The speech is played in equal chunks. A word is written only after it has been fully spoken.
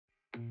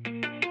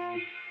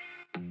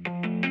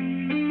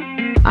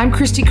I'm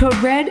Cristy Code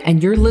Red,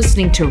 and you're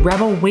listening to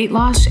Rebel Weight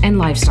Loss and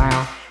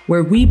Lifestyle,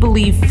 where we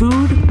believe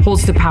food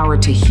holds the power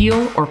to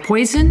heal or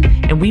poison,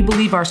 and we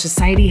believe our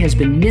society has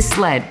been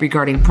misled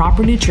regarding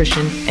proper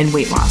nutrition and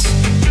weight loss.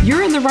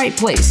 You're in the right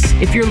place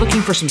if you're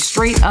looking for some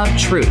straight up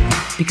truth,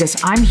 because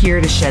I'm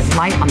here to shed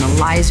light on the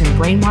lies and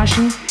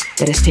brainwashing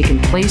that has taken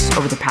place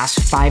over the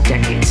past 5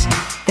 decades.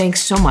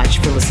 Thanks so much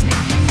for listening.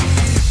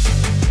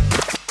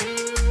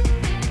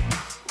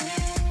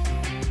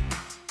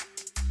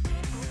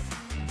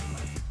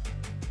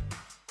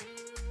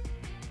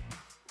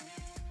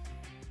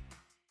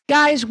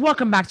 Guys,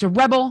 welcome back to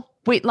Rebel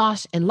Weight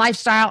Loss and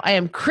Lifestyle. I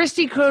am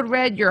Cristy Code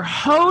Red, your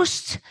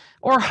host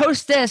or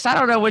hostess. I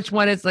don't know which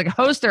one it's like,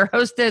 host or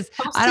hostess.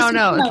 I don't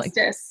know. It's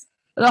like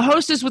the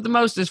hostess with the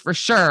mostest for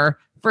sure.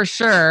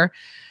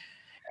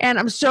 And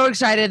I'm so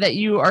excited that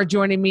you are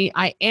joining me.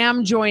 I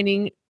am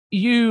joining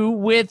you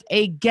with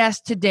a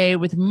guest today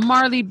with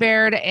Marley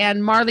Baird.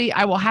 And Marley,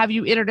 I will have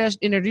you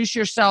introduce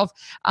yourself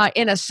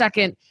in a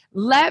second.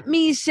 Let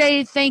me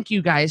say thank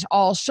you guys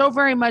all so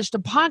very much. The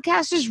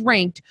podcast is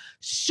ranked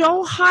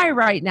so high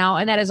right now,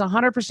 and that is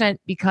 100%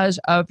 because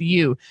of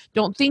you.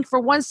 Don't think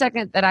for 1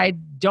 second that I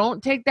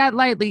don't take that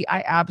lightly.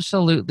 I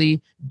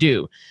absolutely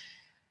do.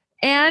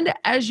 And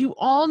as you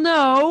all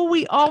know,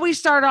 we always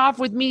start off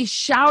with me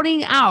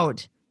shouting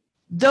out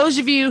those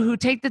of you who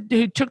took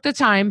the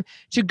time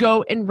to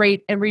go and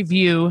rate and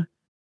review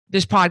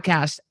this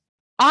podcast.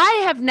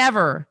 I have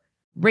never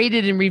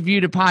rated and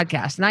reviewed a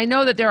podcast, and I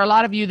know that there are a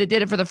lot of you that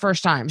did it for the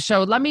first time.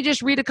 So let me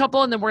just read a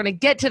couple, and then we're going to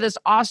get to this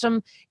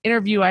awesome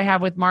interview I have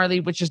with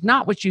Marley, which is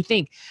not what you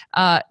think.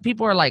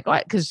 People are like,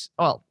 what?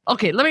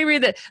 Okay, let me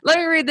read that. Let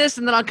me read this,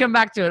 and then I'll come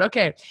back to it.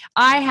 Okay,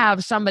 I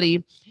have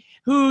somebody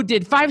who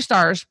did 5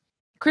 stars.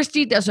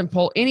 Cristy doesn't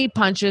pull any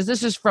punches.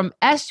 This is from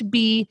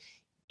SBEBS.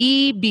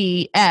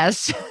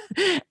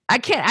 I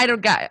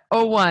don't got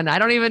 01. I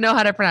don't even know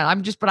how to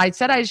pronounce. But I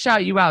said I'd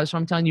shout you out. So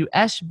I'm telling you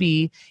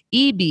SBEB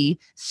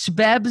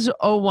SBEBS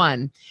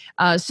 01.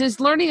 Since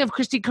learning of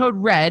Cristy Code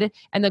Red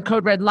and the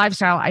Code Red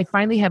lifestyle, I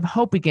finally have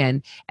hope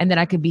again and that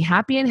I can be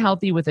happy and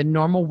healthy with a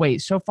normal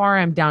weight. So far,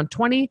 I'm down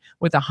 20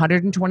 with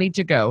 120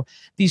 to go.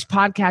 These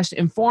podcasts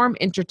inform,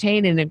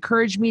 entertain, and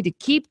encourage me to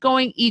keep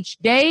going each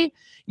day.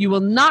 You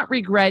will not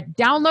regret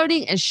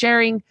downloading and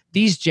sharing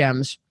these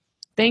gems.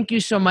 Thank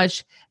you so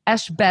much,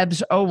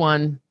 SBEBS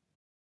 01.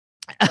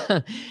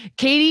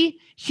 Katie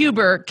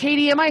Huber.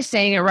 Katie, am I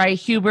saying it right?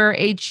 Huber,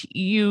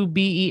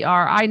 Huber.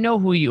 I know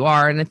who you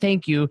are, and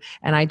thank you.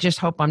 And I just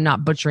hope I'm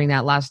not butchering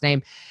that last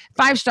name.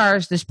 5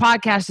 stars. This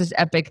podcast is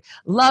epic.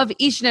 Love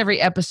each and every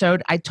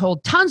episode. I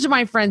told tons of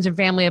my friends and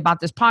family about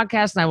this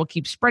podcast, and I will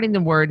keep spreading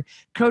the word.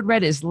 Code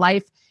Red is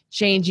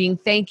life-changing.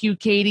 Thank you,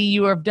 Katie.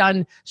 You have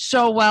done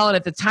so well. And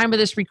at the time of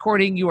this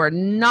recording, you are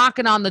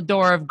knocking on the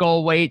door of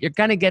goal weight. You're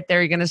going to get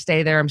there. You're going to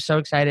stay there. I'm so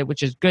excited,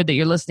 which is good that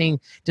you're listening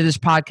to this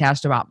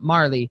podcast about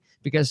Marley,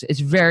 because it's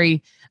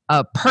very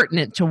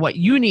pertinent to what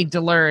you need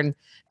to learn,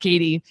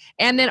 Katie.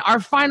 And then our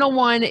final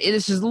one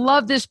is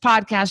love this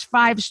podcast,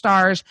 5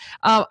 stars.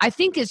 I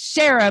think it's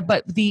Sarah,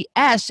 but the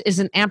S is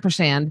an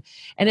ampersand.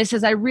 And it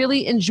says, I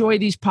really enjoy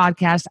these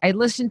podcasts. I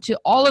listened to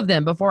all of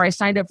them before I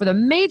signed up for the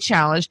May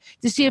challenge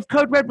to see if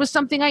Code Red was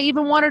something I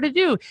even wanted to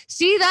do.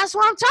 See, that's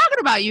what I'm talking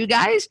about, you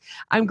guys.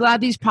 I'm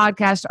glad these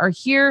podcasts are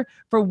here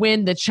for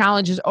when the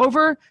challenge is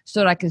over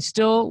so that I can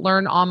still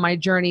learn on my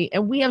journey.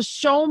 And we have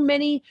so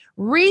many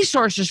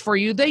resources for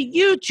you. The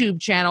YouTube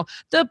channel,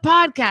 the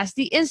podcast,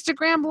 the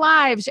Instagram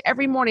lives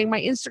every morning. My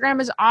Instagram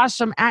is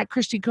awesome at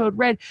Cristy Code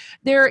Red.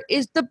 There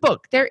is the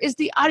book. There is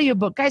the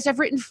audiobook. Guys, I've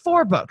written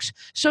 4 books.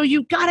 So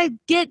you got to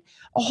get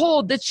a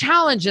hold, the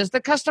challenges,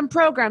 the custom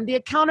program, the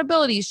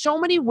accountability, so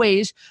many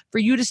ways for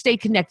you to stay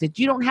connected.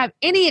 You don't have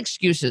any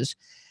excuses.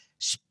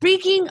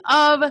 Speaking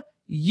of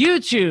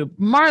YouTube,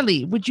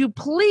 Marley, would you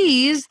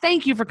please,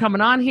 thank you for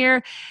coming on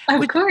here.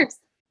 Of course.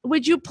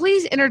 Would you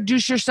please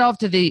introduce yourself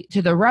to the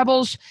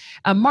rebels?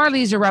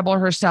 Marley's a rebel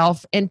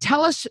herself, and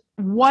tell us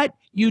what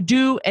you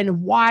do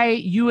and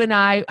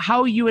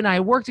how you and I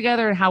work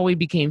together and how we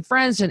became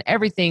friends and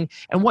everything,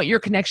 and what your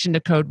connection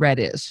to Code Red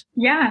is.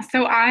 Yeah,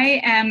 so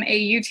I am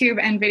a YouTube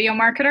and video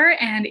marketer,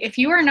 and if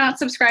you are not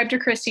subscribed to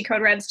Cristy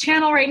Code Red's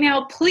channel right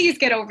now, please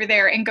get over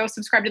there and go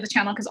subscribe to the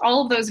channel, because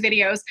all of those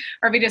videos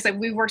are videos that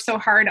we work so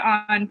hard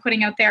on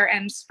putting out there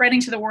and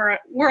spreading to the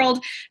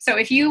world. So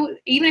even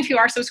if you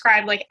are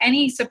subscribed, like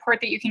any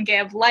support that you can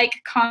give, like,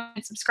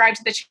 comment, subscribe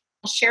to the channel,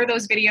 share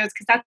those videos,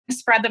 because that's going to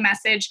spread the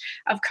message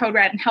of Code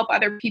Red and help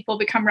other people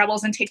become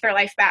rebels and take their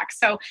life back.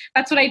 So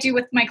that's what I do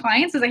with my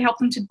clients, is I help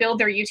them to build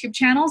their YouTube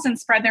channels and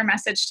spread their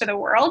message to the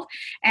world.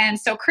 And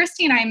so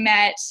Cristy and I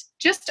met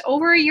just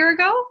over a year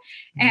ago,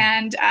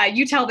 and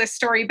you tell this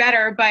story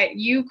better, but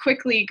you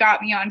quickly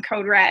got me on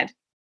Code Red.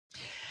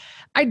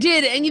 I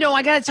did. And,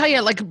 I got to tell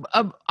you,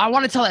 I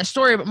want to tell that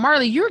story, but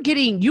Marley, you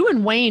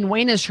and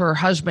Wayne is her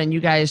husband.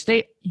 You guys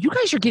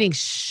are getting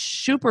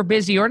super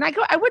busy,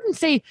 I wouldn't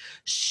say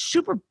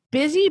super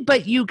busy,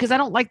 but because I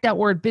don't like that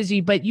word busy,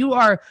 but you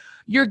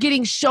you're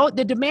getting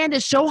the demand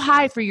is so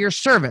high for your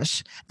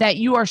service that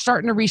you are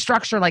starting to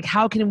restructure, like,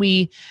 how can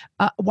we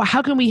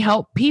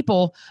help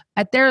people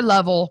at their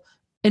level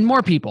and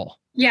more people?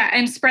 Yeah,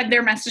 and spread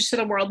their message to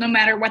the world, no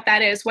matter what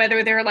that is,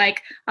 whether they're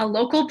like a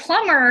local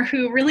plumber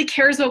who really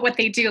cares about what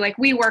they do. Like,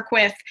 we work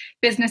with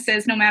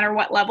businesses, no matter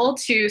what level,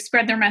 to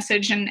spread their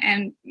message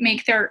and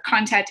make their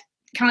content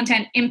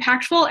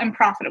impactful and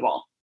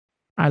profitable.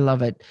 I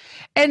love it.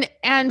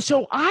 And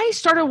so I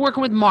started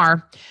working with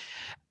Mar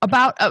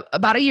about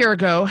a year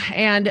ago,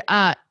 and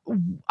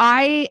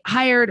I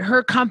hired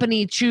her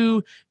company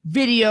to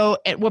video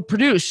and will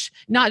produce,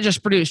 not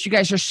just produce. You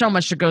guys, there's so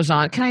much that goes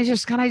on. Can I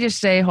just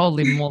say,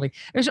 holy moly,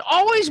 there's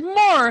always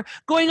more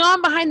going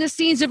on behind the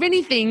scenes of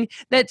anything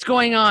that's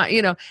going on,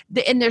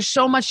 and there's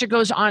so much that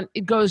goes on.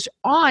 It goes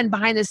on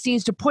behind the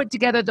scenes to put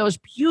together those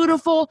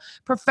beautiful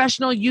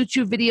professional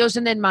YouTube videos.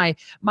 And then my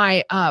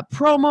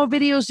promo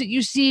videos that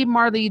you see,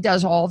 Marley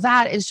does all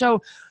that. And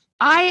so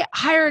I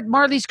hired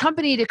Marley's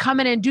company to come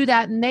in and do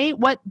that. And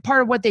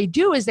part of what they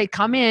do is they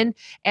come in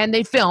and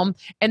they film,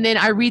 and then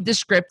I read the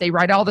script. They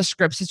write all the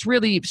scripts. It's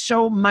really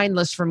so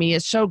mindless for me.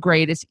 It's so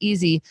great. It's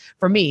easy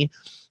for me.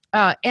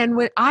 And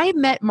when I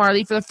met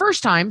Marley for the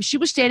first time, she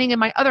was standing in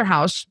my other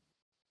house.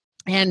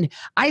 And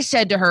I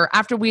said to her,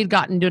 after we had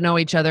gotten to know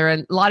each other,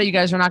 and a lot of you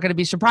guys are not going to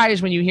be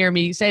surprised when you hear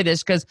me say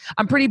this because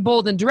I'm pretty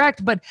bold and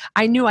direct, but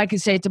I knew I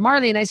could say it to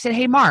Marley. And I said,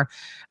 hey, Mar,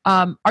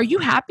 are you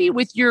happy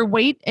with your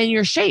weight and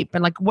your shape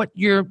and like what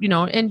you're,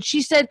 and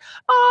she said,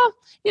 oh,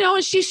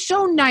 and she's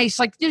so nice.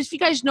 Like, if you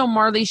guys know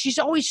Marley, she's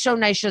always so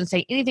nice. She doesn't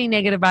say anything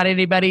negative about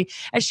anybody.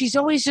 And she's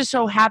always just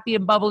so happy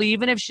and bubbly,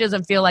 even if she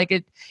doesn't feel like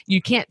it,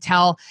 you can't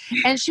tell.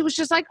 And she was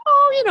just like,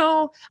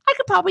 oh, I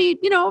could probably,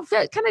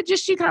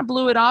 she kind of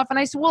blew it off. And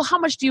I said, well, how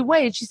much do you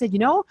weigh? And she said,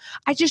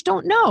 I just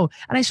don't know.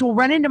 And I said, well,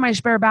 run into my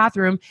spare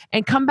bathroom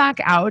and come back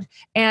out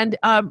and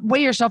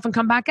weigh yourself and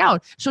come back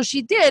out. So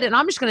she did. And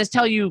I'm just going to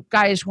tell you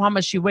guys how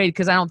much she weighed,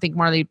 because I don't think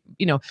Marley,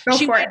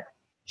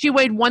 she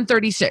weighed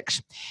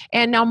 136.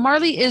 And now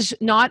Marley is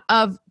not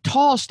of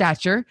tall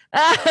stature.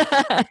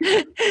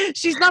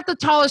 She's not the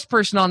tallest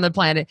person on the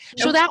planet.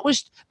 Nope. So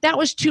that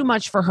was too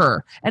much for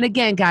her. And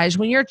again, guys,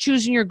 when you're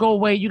choosing your goal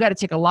weight, you got to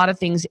take a lot of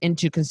things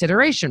into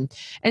consideration.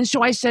 And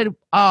so I said,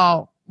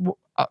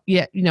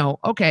 yeah,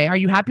 okay, are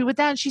you happy with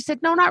that? And she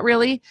said, no, not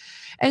really.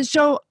 And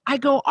so I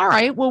go, all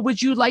right, well,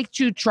 would you like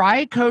to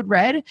try Code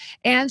Red?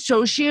 And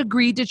so she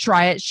agreed to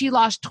try it. She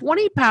lost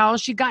 20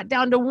 pounds. She got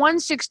down to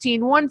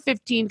 116,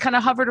 115, kind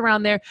of hovered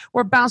around there.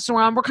 We're bouncing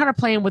around. We're kind of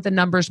playing with the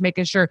numbers,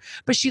 making sure.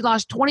 But she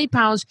lost 20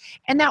 pounds.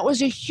 And that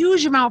was a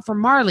huge amount for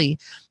Marley.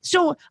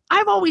 So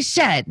I've always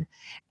said,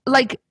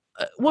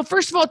 well,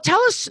 first of all,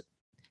 tell us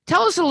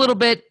a little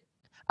bit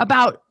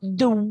about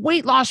the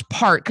weight loss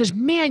part, because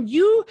man,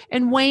 you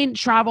and Wayne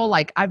travel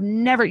like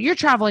you're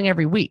traveling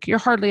every week. You're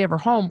hardly ever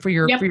home for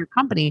your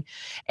company,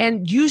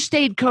 and you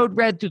stayed Code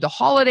Red through the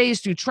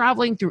holidays, through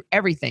traveling, through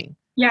everything.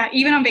 Yeah,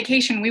 even on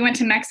vacation, we went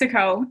to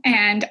Mexico,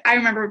 and I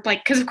remember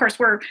because of course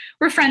we're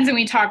friends and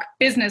we talk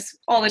business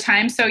all the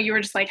time. So you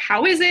were just like,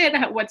 how is it?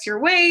 What's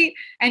your weight?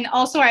 And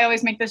also I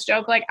always make this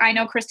joke, like, I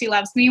know Cristy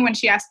loves me when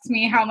she asks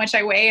me how much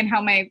I weigh and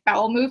how my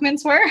bowel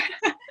movements were.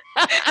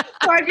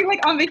 So I'd be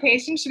like on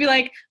vacation. She'd be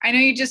like, I know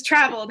you just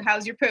traveled.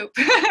 How's your poop?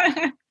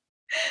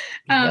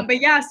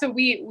 But yeah, so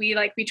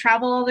we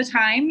travel all the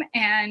time.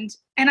 And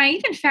I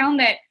even found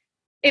that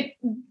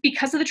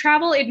because of the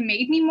travel, it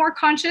made me more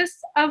conscious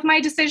of my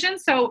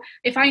decisions. So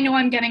if I know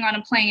I'm getting on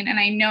a plane and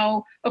I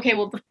know, okay,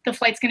 well, the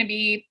flight's going to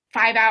be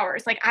 5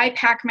 hours, like I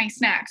pack my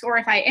snacks. Or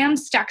if I am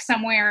stuck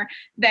somewhere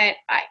that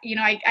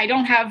I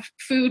don't have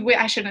food with,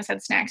 I shouldn't have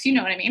said snacks. You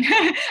know what I mean?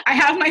 I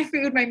have my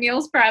food, my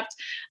meals prepped.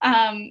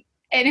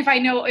 And if I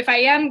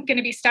am going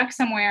to be stuck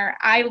somewhere,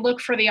 I look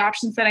for the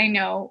options that I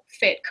know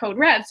fit Code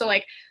Red. So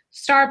like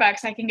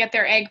Starbucks, I can get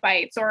their egg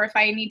bites, or if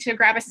I need to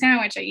grab a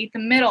sandwich, I eat the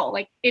middle.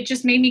 Like, it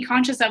just made me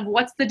conscious of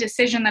what's the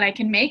decision that I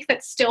can make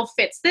that still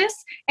fits this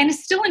and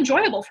is still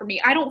enjoyable for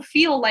me. I don't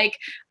feel like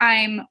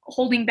I'm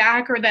holding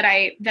back or that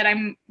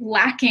I'm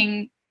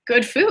lacking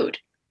good food.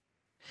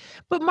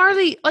 But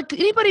Marley, like,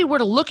 anybody were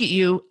to look at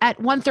you at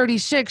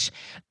 136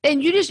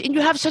 and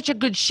you have such a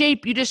good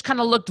shape, you just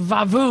kind of looked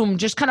vavoom,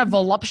 just kind of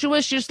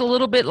voluptuous, just a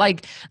little bit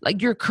like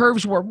your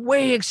curves were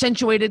way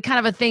accentuated, kind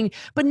of a thing,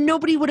 but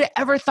nobody would have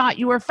ever thought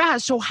you were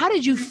fat. So how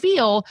did you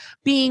feel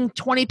being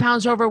 20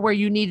 pounds over where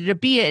you needed to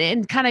be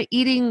and kind of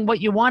eating what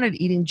you wanted,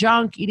 eating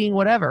junk, eating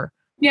whatever?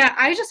 Yeah,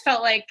 I just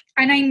felt like,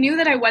 and I knew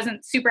that I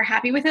wasn't super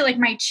happy with it. Like,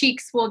 my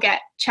cheeks will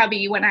get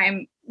chubby when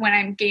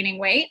I'm gaining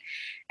weight.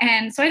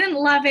 And so I didn't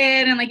love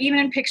it. And like, even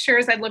in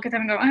pictures, I'd look at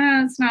them and go,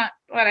 it's not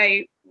what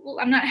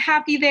I'm not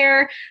happy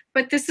there,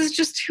 but this is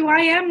just who I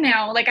am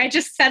now. Like, I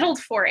just settled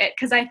for it.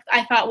 Cause I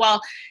thought, well,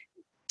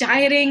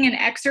 dieting and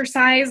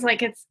exercise,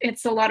 like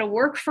it's a lot of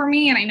work for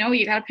me. And I know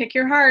you got to pick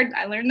your heart.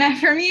 I learned that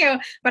from you,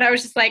 but I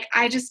was just like,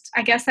 I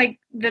guess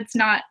that's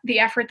not the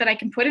effort that I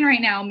can put in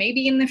right now,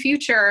 maybe in the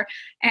future.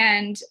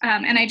 And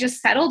I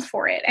just settled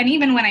for it. And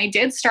even when I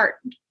did start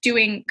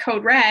doing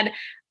Code Red,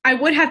 I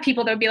would have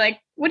people that would be like,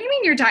 what do you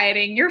mean you're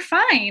dieting? You're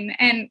fine.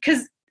 And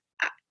because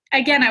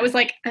again, I was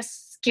like a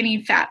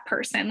skinny fat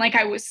person. Like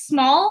I was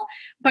small,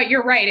 but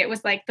you're right. It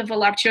was like the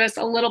voluptuous,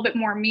 a little bit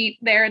more meat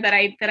there that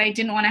I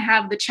didn't want to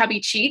have the chubby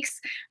cheeks.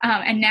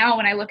 And now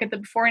when I look at the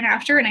before and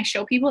after and I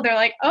show people, they're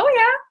like, oh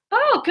yeah,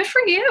 oh, good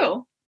for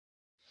you.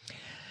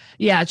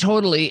 Yeah,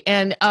 totally.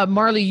 And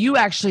Marley, you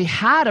actually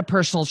had a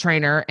personal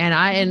trainer,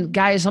 and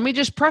guys, let me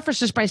just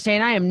preface this by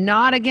saying I am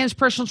not against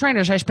personal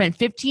trainers. I spent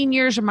 15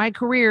 years of my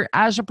career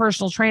as a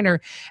personal trainer,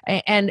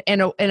 and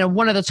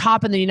one of the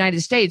top in the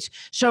United States.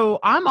 So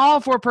I'm all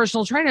for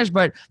personal trainers,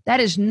 but that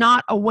is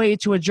not a way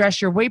to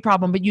address your weight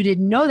problem. But you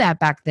didn't know that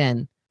back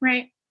then,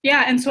 right?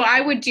 Yeah. And so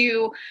I would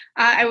do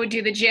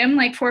the gym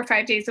like 4 or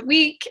 5 days a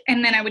week.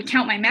 And then I would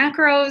count my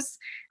macros.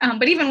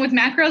 But even with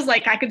macros,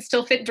 like I could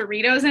still fit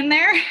Doritos in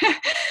there.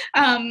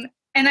 And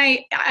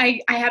I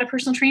had a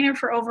personal trainer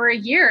for over a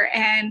year,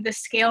 and the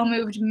scale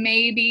moved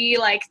maybe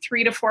like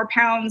 3 to 4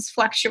 pounds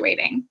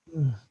fluctuating.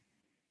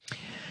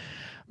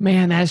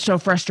 Man, that is so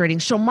frustrating.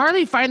 So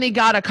Marley finally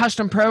got a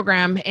custom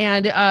program,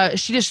 and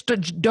she just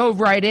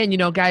dove right in. You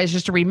know, guys,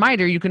 just a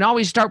reminder, you can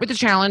always start with the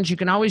challenge. You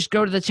can always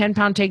go to the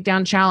 10-pound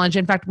takedown challenge.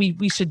 In fact,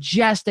 we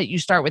suggest that you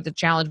start with the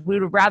challenge. We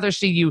would rather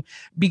see you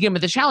begin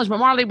with the challenge. But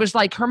Marley was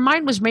like, her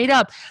mind was made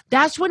up.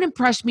 That's what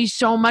impressed me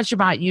so much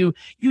about you.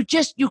 You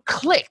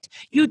clicked.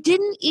 You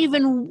didn't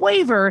even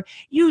waver.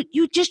 Your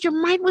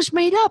mind was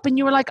made up, and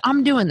you were like,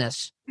 I'm doing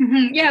this.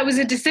 Mm-hmm. Yeah, it was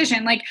a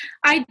decision. Like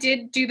I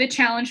did do the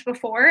challenge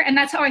before, and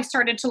that's how I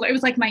started to learn. It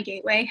was like my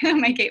gateway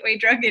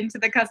drug into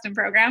the custom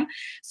program.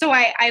 So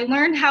I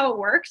learned how it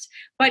worked,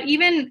 but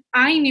even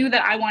I knew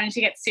that I wanted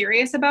to get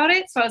serious about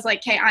it. So I was like,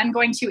 okay, I'm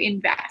going to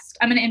invest.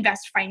 I'm going to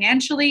invest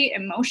financially,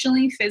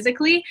 emotionally,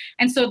 physically.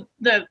 And so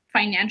the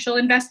financial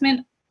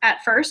investment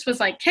at first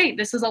was like, hey,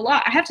 this is a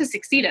lot. I have to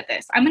succeed at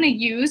this. I'm going to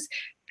use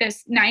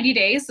this 90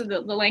 days, so the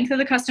length of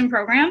the custom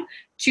program,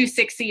 to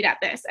succeed at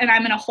this. And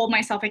I'm going to hold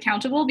myself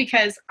accountable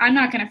because I'm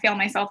not going to fail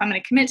myself. I'm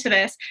going to commit to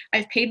this.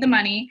 I've paid the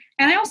money.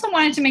 And I also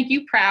wanted to make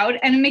you proud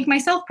and make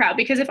myself proud,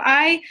 because if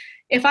I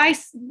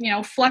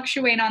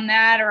fluctuate on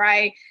that, or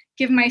I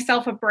give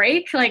myself a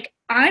break, like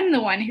I'm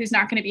the one who's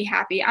not going to be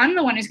happy. I'm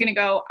the one who's going to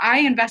go,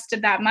 I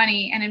invested that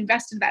money and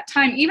invested that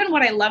time. Even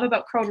what I love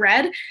about Code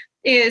Red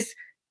is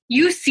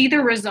you see the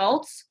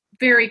results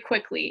very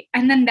quickly.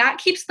 And then that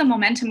keeps the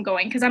momentum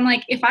going. Because I'm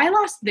like, if I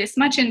lost this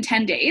much in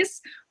 10 days,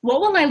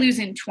 what will I lose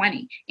in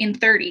 20, in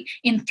 30,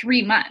 in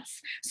 3 months?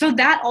 So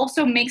that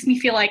also makes me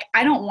feel like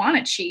I don't want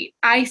to cheat.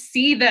 I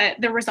see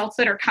the results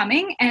that are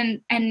coming.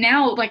 And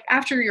now, like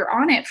after you're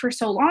on it for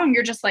so long,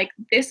 you're just like,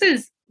 this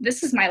is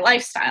my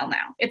lifestyle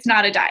now. It's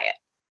not a diet.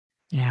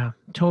 Yeah,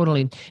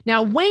 totally.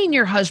 Now, Wayne,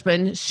 your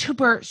husband,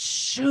 super,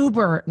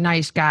 super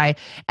nice guy.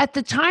 At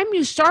the time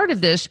you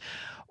started this,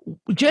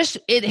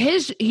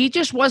 he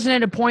just wasn't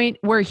at a point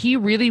where he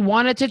really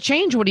wanted to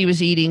change what he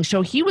was eating.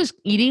 So he was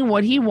eating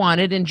what he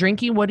wanted and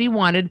drinking what he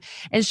wanted.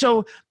 And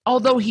so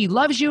although he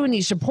loves you and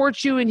he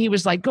supports you and he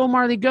was like, go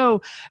Marley,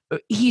 go,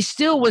 he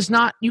still was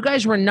not, you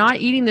guys were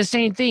not eating the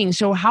same thing.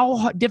 So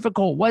how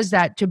difficult was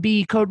that to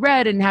be Code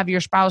Red and have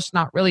your spouse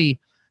not really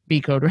be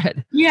Code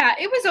Red? Yeah,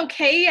 it was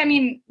okay. I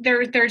mean,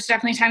 there's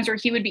definitely times where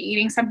he would be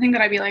eating something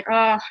that I'd be like,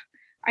 oh,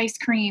 ice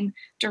cream,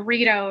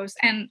 Doritos.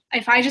 And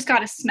if I just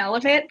got a smell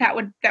of it, that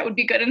would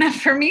be good enough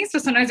for me. So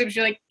sometimes it would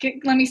be like,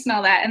 let me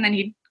smell that. And then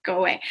he'd go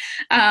away.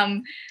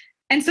 And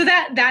so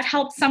that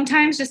helped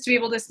sometimes just to be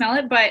able to smell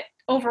it. But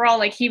overall,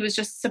 like he was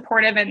just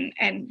supportive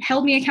and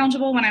held me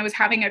accountable when I was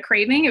having a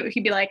craving.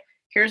 He'd be like,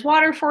 here's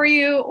water for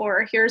you,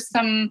 or here's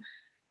some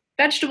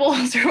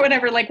vegetables or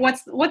whatever. Like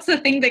what's the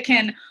thing that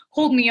can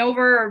hold me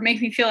over or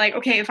make me feel like,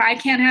 okay, if I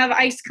can't have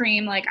ice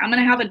cream, like I'm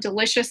going to have a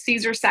delicious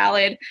Caesar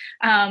salad.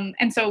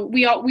 And so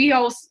we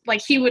all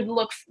like, he would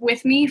look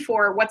with me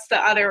for what's the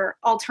other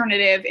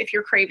alternative if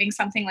you're craving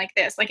something like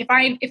this. Like if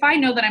I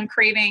know that I'm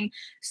craving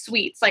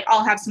sweets, like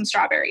I'll have some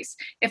strawberries.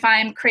 If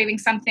I'm craving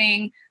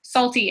something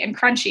salty and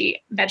crunchy,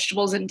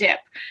 vegetables and dip.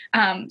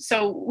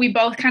 So we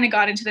both kind of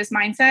got into this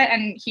mindset,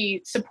 and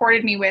he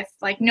supported me with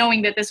like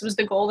knowing that this was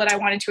the goal that I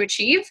wanted to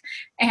achieve.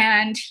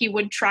 And he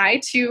would try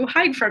to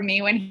hide from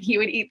me when he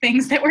would eat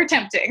things that were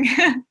tempting.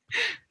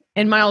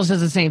 And Miles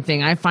does the same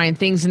thing. I find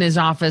things in his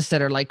office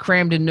that are like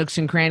crammed in nooks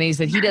and crannies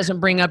that he doesn't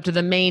bring up to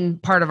the main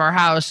part of our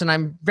house. And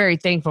I'm very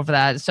thankful for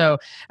that. So,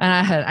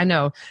 and I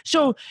know.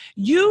 So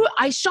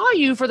I saw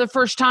you for the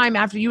first time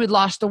after you had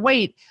lost the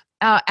weight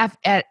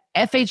at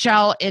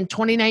FHL in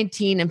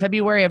 2019, in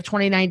February of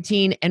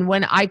 2019. And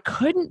when I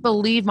couldn't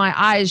believe my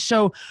eyes.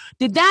 So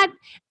did that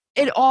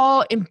it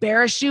all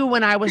embarrass you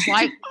when I was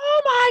like,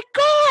 oh my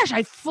gosh,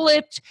 I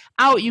flipped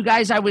out, you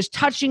guys. I was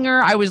touching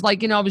her. I was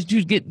like, I was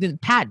just getting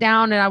pat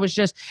down, and I was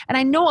just, and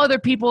I know other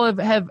people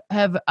have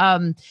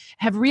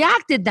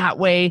reacted that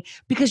way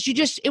because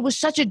it was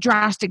such a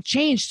drastic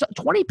change. So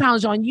 20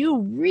 pounds on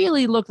you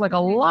really looked like a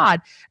lot,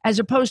 as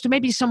opposed to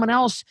maybe someone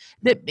else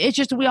that it's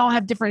just, we all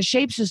have different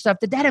shapes and stuff.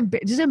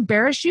 Does it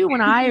embarrass you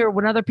when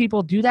when other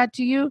people do that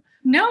to you?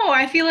 No,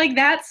 I feel like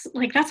that's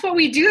what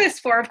we do this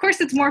for. Of course,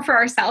 it's more for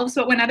ourselves,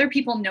 but when other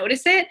people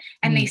notice it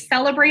and they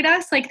celebrate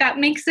us, like that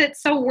makes it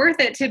so worth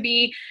it to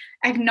be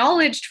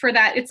acknowledged for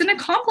that. It's an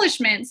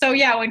accomplishment. So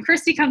yeah, when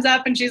Cristy comes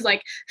up and she's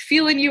like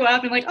feeling you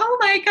up and like, oh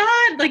my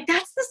God, like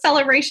that's the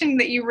celebration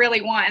that you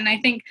really want. And I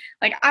think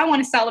like, I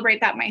want to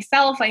celebrate that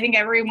myself. I think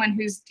everyone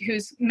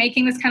who's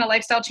making this kind of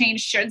lifestyle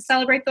change should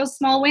celebrate those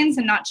small wins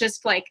and not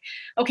just like,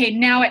 okay,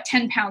 now at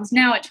 10 pounds,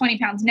 now at 20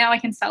 pounds, now I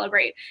can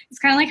celebrate. It's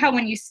kind of like how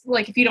when you,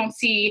 like, if you don't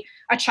see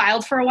a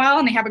child for a while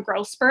and they have a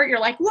growth spurt, you're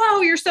like,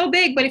 whoa, you're so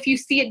big. But if you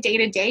see it day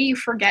to day, you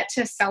forget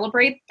to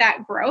celebrate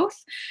that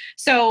growth.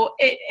 So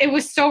it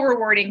was so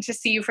rewarding to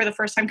see you for the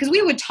first time, because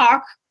we would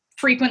talk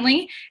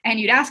frequently and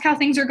you'd ask how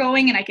things are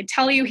going and I could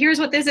tell you, here's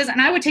what this is.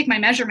 And I would take my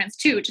measurements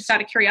too, just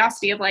out of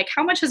curiosity of like,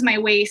 how much has my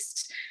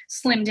waist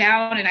slimmed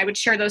down? And I would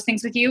share those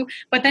things with you.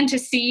 But then to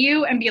see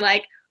you and be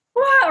like,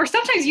 wow, or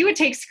sometimes you would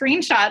take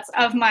screenshots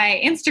of my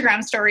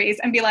Instagram stories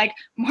and be like,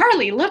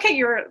 Marley, look at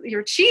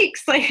your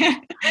cheeks. Like,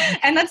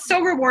 and that's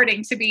so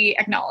rewarding to be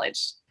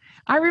acknowledged.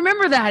 I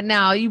remember that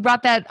now. You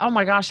brought that. Oh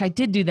my gosh, I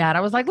did do that.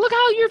 I was like, look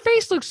how your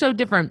face looks so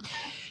different.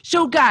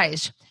 So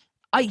guys,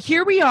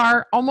 here we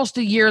are almost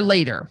a year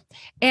later.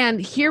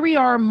 And here we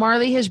are.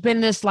 Marley has been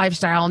in this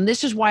lifestyle. And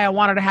this is why I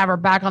wanted to have her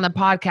back on the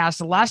podcast.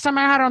 The last time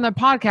I had her on the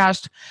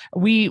podcast,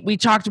 we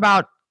talked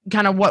about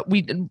kind of what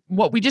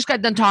we just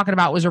got done talking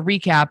about was a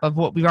recap of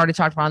what we've already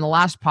talked about on the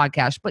last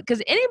podcast. But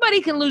because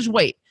anybody can lose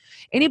weight.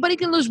 Anybody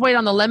can lose weight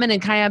on the lemon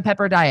and cayenne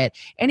pepper diet.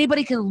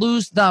 Anybody can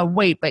lose the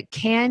weight. But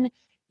can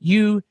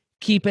you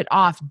keep it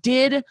off?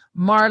 Did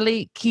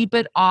Marley keep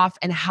it off?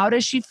 And how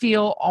does she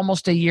feel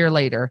almost a year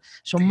later?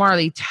 So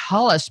Marley,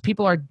 tell us,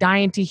 people are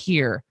dying to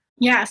hear.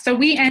 Yeah. So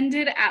we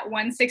ended at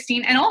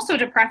 116. And also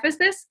to preface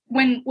this,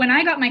 when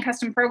I got my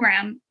custom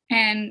program,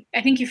 and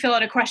I think you fill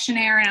out a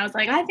questionnaire and I was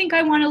like, I think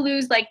I want to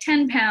lose like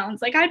 10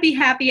 pounds. Like I'd be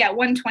happy at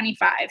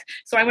 125.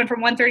 So I went from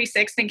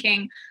 136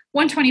 thinking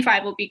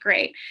 125 will be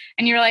great.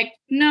 And you're like,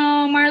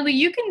 no, Marley,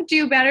 you can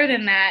do better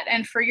than that.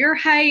 And for your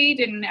height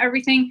and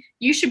everything,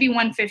 you should be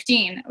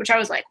 115, which I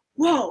was like,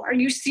 whoa, are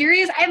you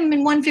serious? I haven't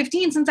been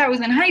 115 since I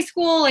was in high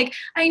school. Like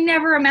I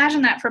never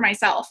imagined that for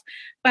myself,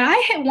 but I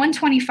hit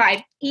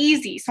 125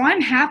 easy. So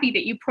I'm happy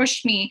that you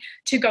pushed me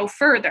to go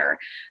further.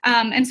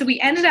 And so we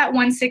ended at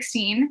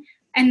 116.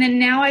 And then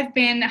now I've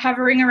been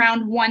hovering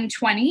around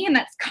 120 and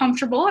that's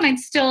comfortable. And I'd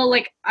still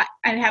like, I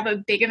have a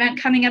big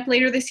event coming up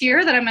later this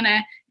year that I'm going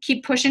to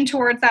keep pushing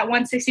towards that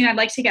 116. I'd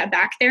like to get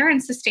back there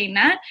and sustain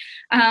that.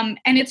 And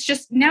it's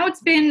just, now it's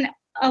been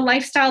a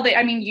lifestyle that,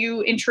 I mean,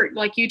 you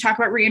talk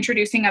about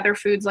reintroducing other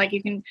foods, like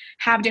you can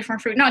have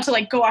different fruit, not to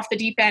like go off the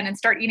deep end and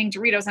start eating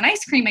Doritos and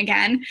ice cream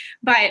again.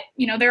 But,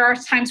 you know, there are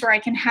times where I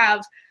can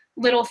have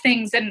little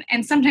things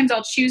and sometimes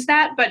I'll choose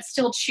that, but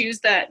still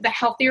choose the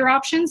healthier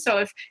option. So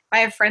if I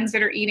have friends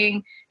that are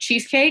eating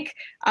cheesecake,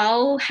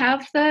 I'll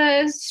have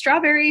the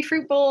strawberry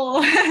fruit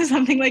bowl,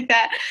 something like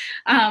that.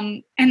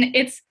 And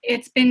it's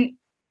been,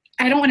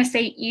 I don't want to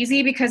say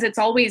easy because it's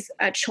always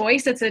a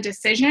choice. It's a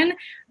decision,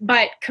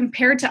 but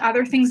compared to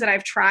other things that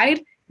I've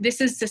tried,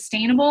 this is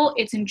sustainable.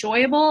 It's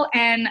enjoyable.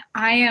 And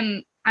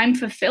I'm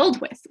fulfilled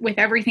with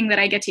everything that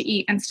I get to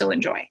eat and still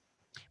enjoy.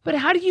 But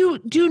how do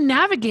you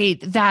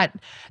navigate that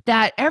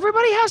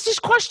everybody has this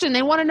question?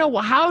 They want to know,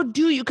 well, how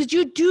do you, because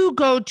you do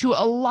go to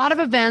a lot of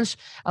events,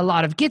 a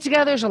lot of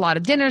get-togethers, a lot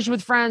of dinners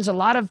with friends, a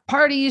lot of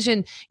parties,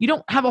 and you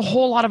don't have a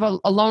whole lot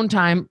of alone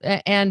time.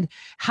 And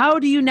how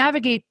do you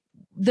navigate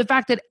the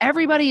fact that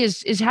everybody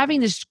is having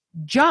this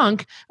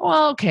junk?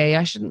 Well, okay,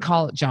 I shouldn't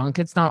call it junk.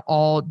 It's not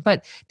all,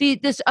 but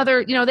this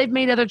other, you know, they've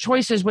made other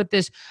choices with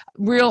this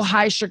real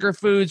high sugar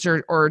foods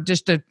or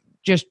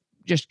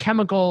just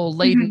chemical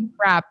laden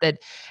crap that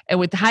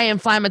with high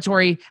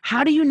inflammatory.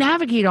 How do you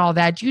navigate all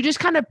that? Do you just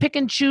kind of pick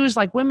and choose,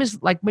 like when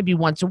was, like maybe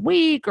once a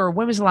week, or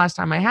when was the last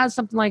time I had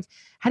something? Like,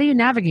 how do you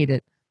navigate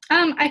it?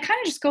 I kind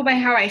of just go by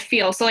how I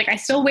feel. So like I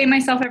still weigh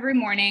myself every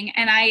morning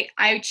and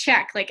I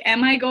check, like,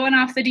 am I going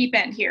off the deep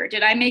end here?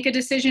 Did I make a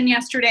decision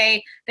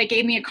yesterday that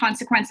gave me a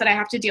consequence that I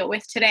have to deal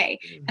with today?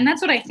 And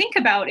that's what I think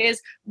about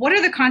is, what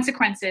are the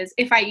consequences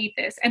if I eat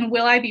this? And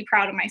will I be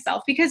proud of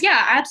myself? Because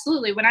yeah,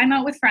 absolutely. When I'm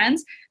out with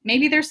friends,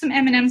 maybe there's some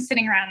M&Ms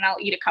sitting around and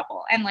I'll eat a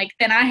couple. And like,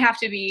 then I have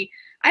to be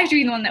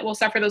the one that will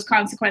suffer those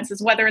consequences,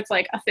 whether it's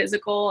like a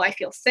physical, I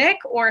feel sick,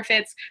 or if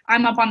it's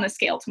I'm up on the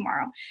scale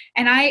tomorrow.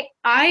 And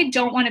I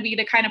don't want to be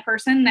the kind of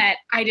person that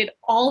I did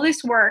all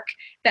this work,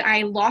 that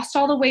I lost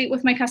all the weight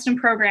with my custom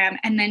program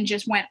and then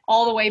just went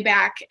all the way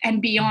back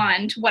and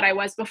beyond what I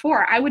was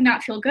before. I would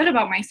not feel good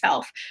about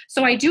myself.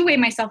 So I do weigh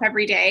myself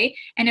every day.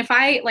 And if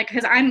I like,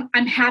 because I'm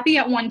happy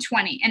at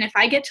 120. And if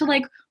I get to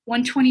like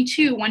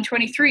 122,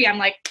 123, I'm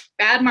like,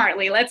 bad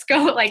Marley, let's go,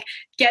 like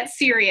get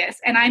serious.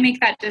 And I make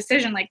that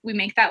decision, like we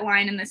make that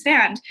line in the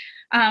sand.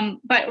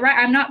 But right,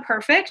 I'm not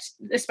perfect,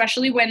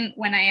 especially when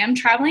I am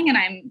traveling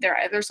and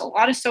there's a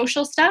lot of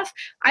social stuff.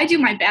 I do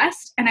my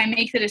best and I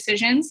make the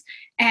decisions.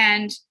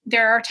 And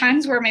there are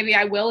times where maybe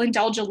I will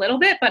indulge a little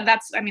bit, but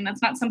that's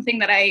not something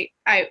that I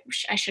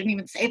shouldn't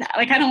even say that.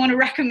 Like, I don't want to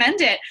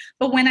recommend it.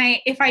 But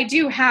if I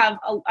do have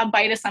a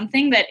bite of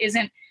something that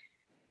isn't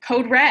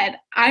code red,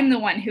 I'm the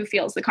one who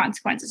feels the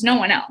consequences, no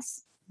one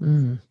else.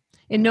 Mm.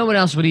 and no one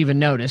else would even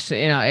notice,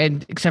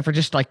 and except for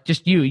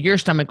just you. Your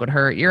stomach would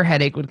hurt, your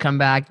headache would come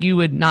back, you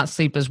would not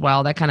sleep as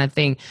well, that kind of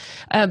thing.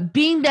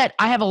 Being that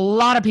I have a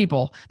lot of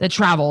people that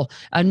travel,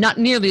 not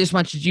nearly as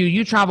much as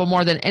you travel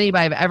more than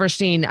anybody I've ever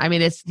seen. I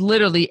mean, it's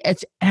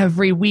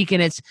every week,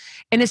 and it's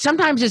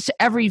sometimes it's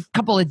every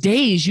couple of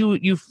days.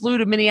 You flew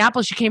to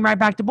Minneapolis, you came right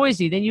back to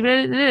Boise, then you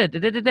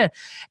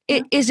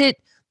is it.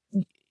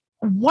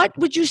 What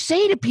would you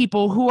say to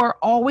people who are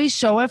always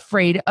so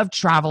afraid of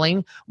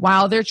traveling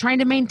while they're trying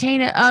to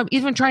maintain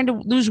even trying to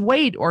lose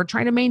weight or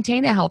trying to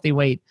maintain a healthy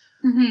weight?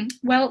 Mm-hmm.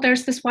 Well,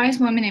 there's this wise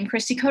woman named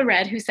Cristy Code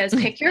Red who says,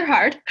 pick your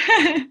heart.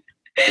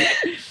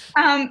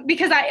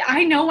 Because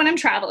I know when I'm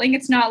traveling,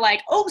 it's not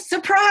like, oh,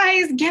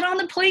 surprise, get on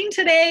the plane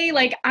today.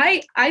 Like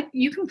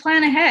you can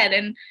plan ahead.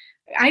 And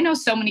I know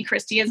so many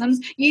Christyisms.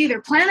 You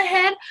either plan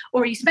ahead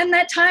or you spend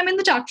that time in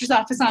the doctor's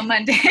office on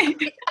Monday.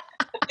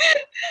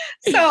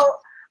 So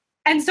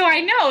I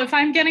know if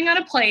I'm getting on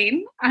a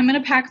plane, I'm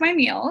going to pack my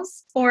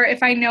meals, or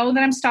if I know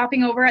that I'm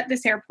stopping over at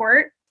this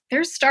airport,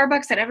 there's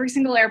Starbucks at every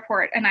single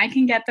airport and I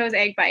can get those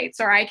egg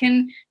bites, or I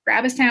can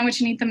grab a sandwich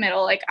and eat the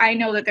middle. Like I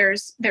know that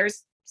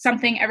there's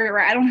something everywhere.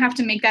 I don't have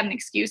to make that an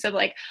excuse of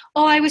like,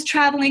 oh, I was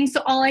traveling,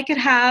 so all I could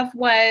have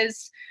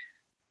was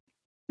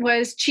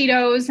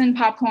Cheetos and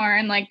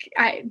popcorn. Like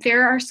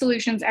there are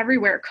solutions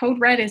everywhere. Code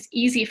Red is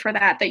easy for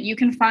that you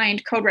can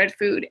find Code Red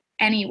food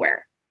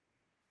anywhere.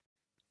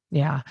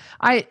 Yeah,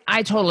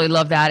 I totally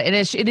love that. And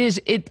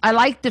I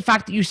like the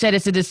fact that you said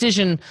it's a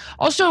decision.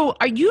 Also,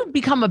 are you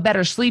become a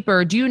better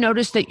sleeper? Do you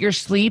notice that your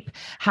sleep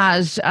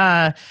has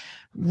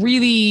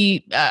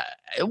really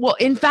well,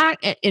 in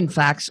fact, I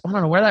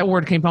don't know where that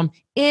word came from.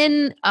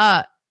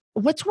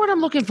 What's the word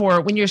I'm looking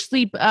for when your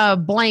sleep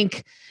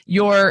blank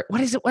your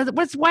what is it?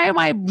 Why am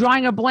I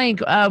drawing a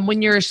blank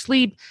when your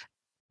sleep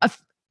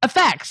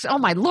effects? Oh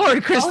my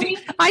Lord, Cristy.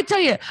 I tell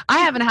you, I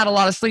haven't had a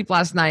lot of sleep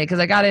last night because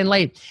I got in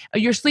late.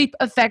 Your sleep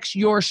affects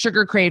your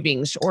sugar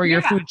cravings or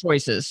your food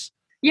choices.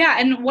 Yeah.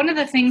 And one of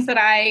the things that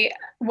I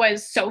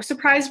was so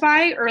surprised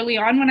by early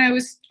on when I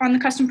was on the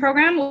custom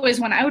program was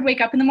when I would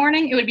wake up in the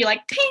morning, it would be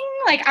like, ting,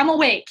 like I'm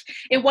awake.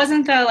 It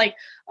wasn't the like,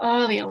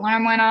 oh, the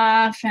alarm went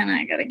off and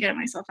I got to get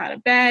myself out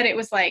of bed. It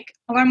was like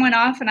alarm went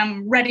off and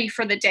I'm ready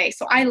for the day.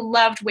 So I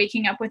loved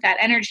waking up with that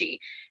energy.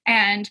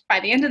 And by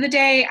the end of the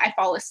day, I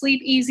fall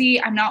asleep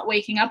easy. I'm not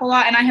waking up a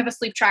lot. And I have a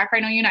sleep tracker. I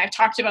know you and I have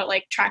talked about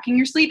like tracking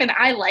your sleep, and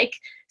I like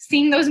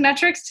seeing those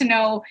metrics to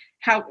know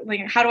how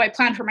do I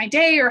plan for my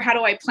day, or how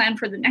do I plan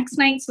for the next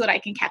night so that I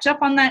can catch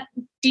up on that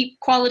deep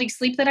quality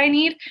sleep that I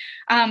need.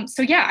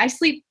 So yeah, I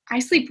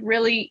sleep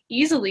really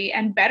easily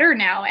and better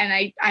now.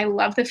 And I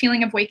love the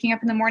feeling of waking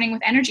up in the morning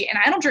with energy, and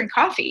I don't drink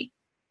coffee.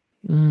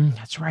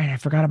 That's right. I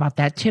forgot about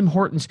that. Tim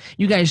Hortons.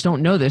 You guys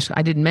don't know this.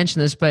 I didn't mention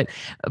this, but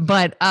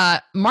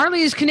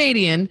Marley is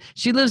Canadian.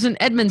 She lives in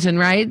Edmonton,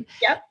 right?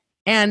 Yep.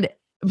 And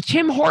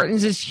Tim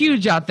Hortons is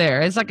huge out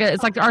there. It's like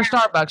our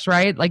Starbucks,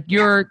 right? It's like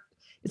your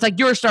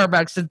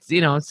Starbucks.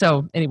 It's,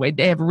 so anyway,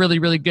 they have really,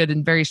 really good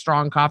and very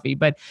strong coffee.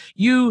 But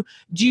do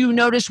you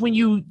notice when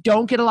you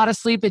don't get a lot of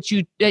sleep that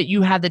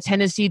you have the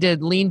tendency to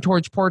lean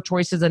towards poor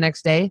choices the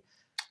next day?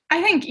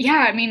 I think,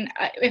 yeah. I mean,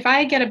 if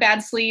I get a bad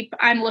sleep,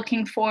 I'm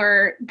looking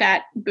for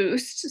that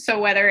boost. So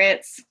whether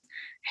it's,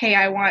 hey,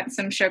 I want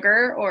some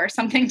sugar or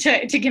something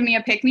to give me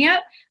a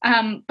pick-me-up.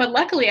 But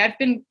luckily, I've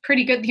been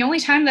pretty good. The only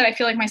time that I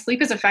feel like my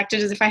sleep is affected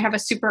is if I have a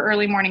super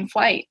early morning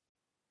flight.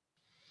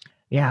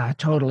 Yeah,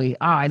 totally.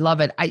 Oh, I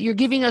love it. You're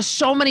giving us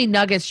so many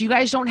nuggets. You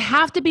guys don't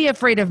have to be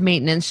afraid of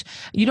maintenance.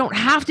 You don't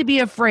have to be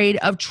afraid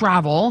of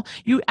travel.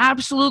 You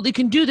absolutely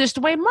can do this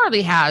the way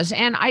Marley has.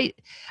 And I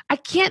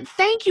can't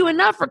thank you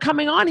enough for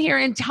coming on here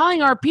and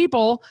telling our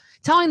people,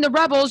 telling the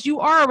rebels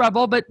you are a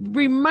rebel, but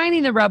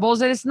reminding the rebels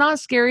that it's not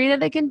scary, that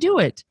they can do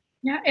it.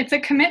 Yeah, it's a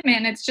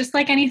commitment. It's just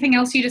like anything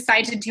else you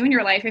decide to do in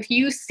your life. If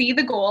you see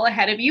the goal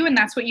ahead of you and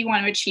that's what you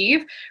want to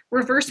achieve,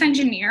 reverse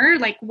engineer,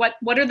 like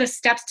what are the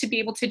steps to be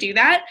able to do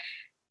that?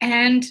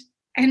 And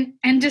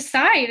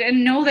decide,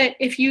 and know that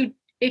if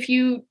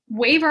you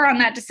waver on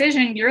that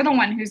decision, you're the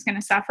one who's going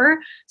to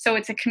suffer. So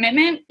it's a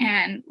commitment.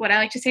 And what I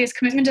like to say is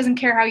commitment doesn't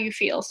care how you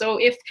feel. So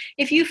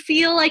if you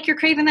feel like you're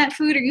craving that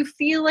food, or you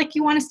feel like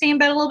you want to stay in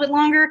bed a little bit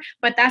longer,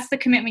 but that's the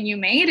commitment you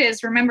made,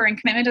 is remembering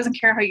commitment doesn't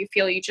care how you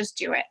feel. You just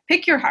do it.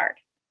 Pick your heart.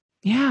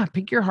 Yeah,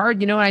 pick your heart.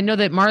 I know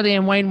that Marley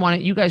and Wayne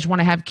you guys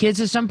want to have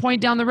kids at some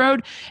point down the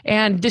road,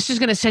 and this is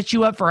going to set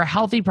you up for a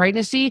healthy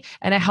pregnancy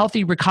and a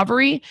healthy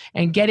recovery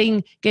and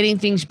getting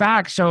things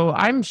back. So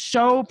I'm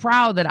so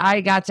proud that I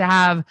got to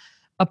have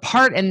a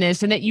part in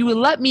this, and that you would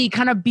let me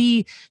kind of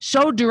be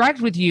so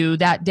direct with you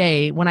that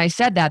day when I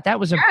said that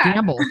was a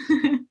gamble.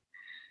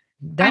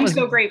 I'm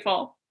so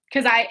grateful,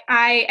 because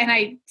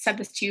I said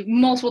this to you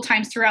multiple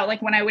times throughout,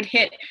 like when I would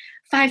hit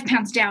 5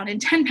 pounds down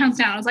and 10 pounds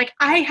down, I was like,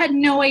 I had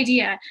no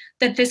idea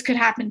that this could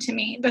happen to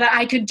me, but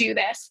I could do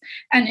this.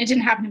 And it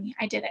didn't happen to me.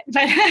 I did it.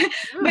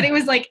 But it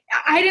was like,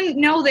 I didn't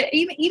know that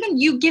even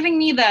you giving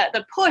me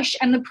the push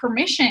and the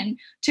permission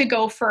to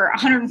go for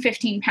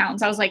 115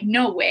 pounds, I was like,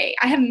 no way.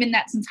 I haven't been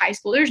that since high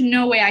school. There's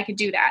no way I could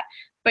do that.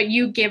 But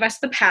you gave us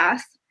the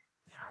path.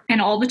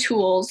 and all the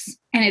tools,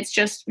 and it's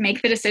just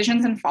make the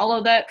decisions and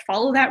follow that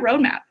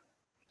roadmap.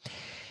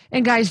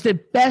 And guys, the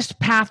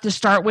best path to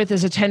start with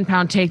is a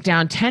 10-pound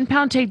takedown.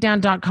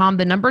 10poundtakedown.com,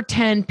 the number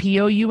 10,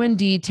 POUND,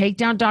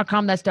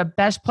 takedown.com. That's the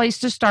best place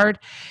to start.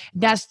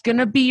 That's going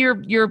to be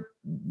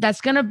that's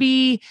going to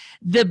be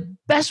the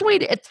best way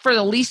for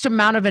the least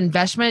amount of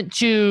investment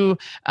to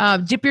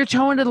dip your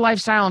toe into the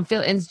lifestyle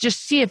and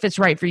just see if it's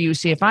right for you.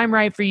 See if I'm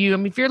right for you. I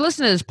mean, if you're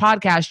listening to this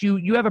podcast,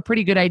 you have a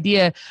pretty good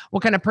idea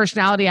what kind of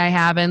personality I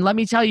have. And let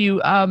me tell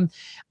you, I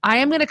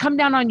am going to come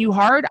down on you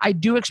hard. I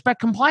do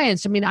expect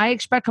compliance. I mean, I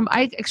expect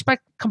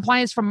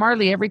compliance from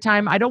Marley every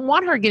time. I don't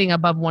want her getting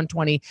above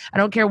 120. I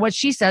don't care what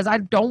she says. I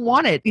don't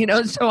want it,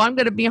 so I'm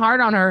going to be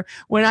hard on her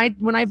when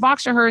I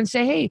box her and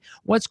say, hey,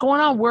 what's going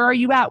on? Where are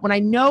you at? When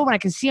I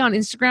can see on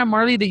Instagram,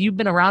 Marley, that you've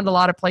been around a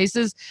lot of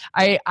places,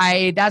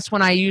 that's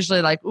when I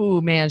usually like,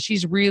 ooh, man,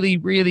 she's really,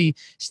 really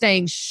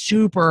staying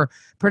super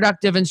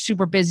productive and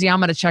super busy. I'm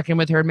going to check in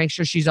with her and make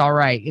sure she's all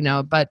right,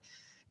 but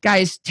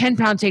guys,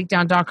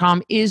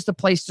 10poundtakedown.com is the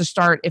place to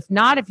start. If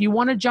not, if you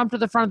want to jump to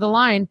the front of the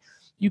line,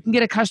 you can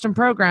get a custom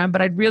program,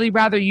 but I'd really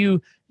rather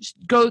you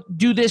go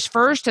do this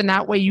first. And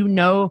that way,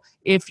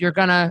 if you're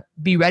going to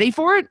be ready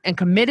for it and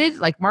committed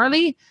like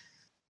Marley,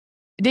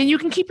 then you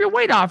can keep your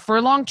weight off for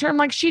a long term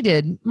like she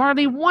did.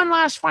 Marley, one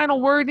last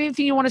final word.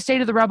 Anything you want to say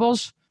to the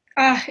rebels?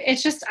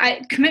 It's just,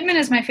 commitment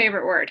is my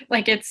favorite word.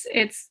 Like it's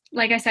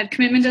like I said,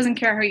 commitment doesn't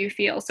care how you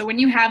feel. So when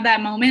you have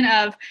that moment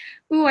of,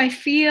 ooh, I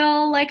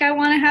feel like I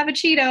want to have a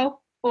Cheeto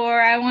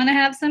or I want to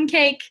have some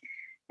cake,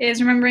 is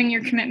remembering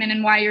your commitment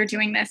and why you're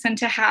doing this. And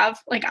to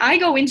have, like, I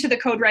go into the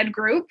Code Red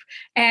group,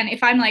 and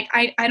if I'm like,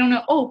 I don't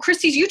know,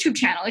 Cristy's YouTube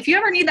channel. If you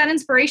ever need that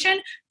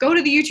inspiration, go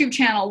to the YouTube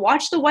channel,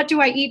 watch the What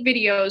Do I Eat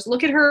videos,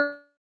 look at her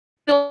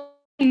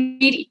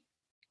Made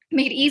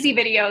Easy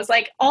videos,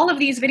 like all of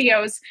these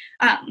videos,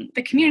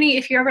 the community,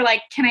 if you're ever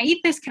like, can I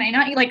eat this? Can I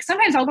not eat? Like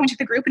sometimes I'll go into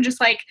the group and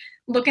just like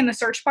look in the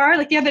search bar.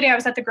 Like the other day I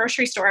was at the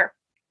grocery store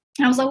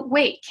and I was like,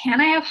 wait, can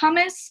I have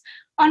hummus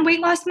on weight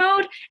loss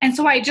mode? And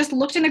so I just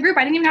looked in the group.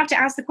 I didn't even have to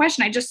ask the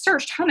question. I just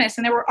searched hummus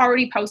and there were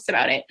already posts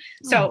about it.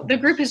 So the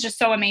group is just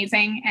so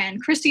amazing,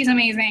 and Cristy's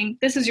amazing.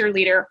 This is your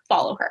leader.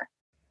 Follow her.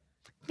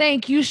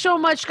 Thank you so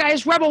much,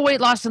 guys. Rebel Weight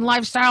Loss and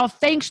Lifestyle.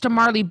 Thanks to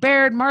Marley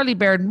Baird, Marley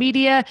Baird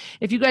Media.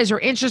 If you guys are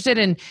interested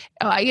in,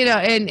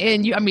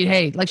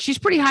 hey, like she's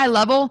pretty high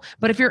level,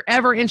 but if you're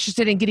ever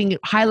interested in getting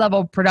high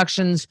level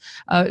productions,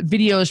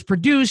 videos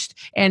produced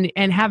and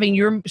having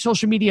your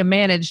social media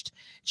managed,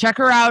 check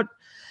her out.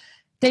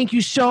 Thank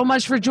you so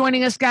much for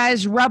joining us,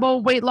 guys.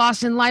 Rebel Weight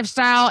Loss and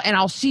Lifestyle, and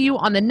I'll see you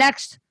on the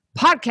next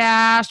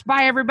podcast.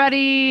 Bye,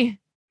 everybody.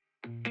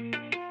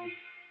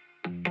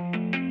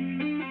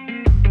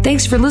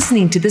 Thanks for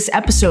listening to this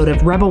episode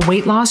of Rebel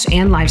Weight Loss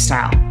and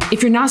Lifestyle.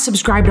 If you're not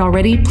subscribed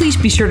already, please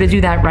be sure to do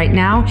that right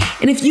now.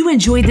 And if you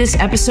enjoyed this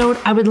episode,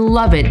 I would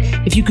love it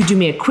if you could do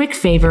me a quick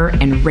favor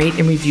and rate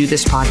and review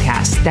this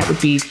podcast. That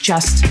would be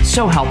just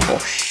so helpful.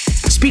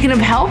 Speaking of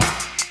help,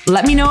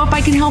 let me know if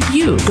I can help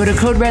you. Go to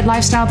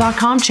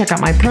coderedlifestyle.com, check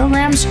out my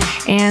programs,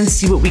 and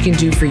see what we can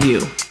do for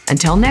you.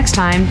 Until next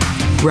time,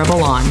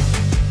 Rebel on.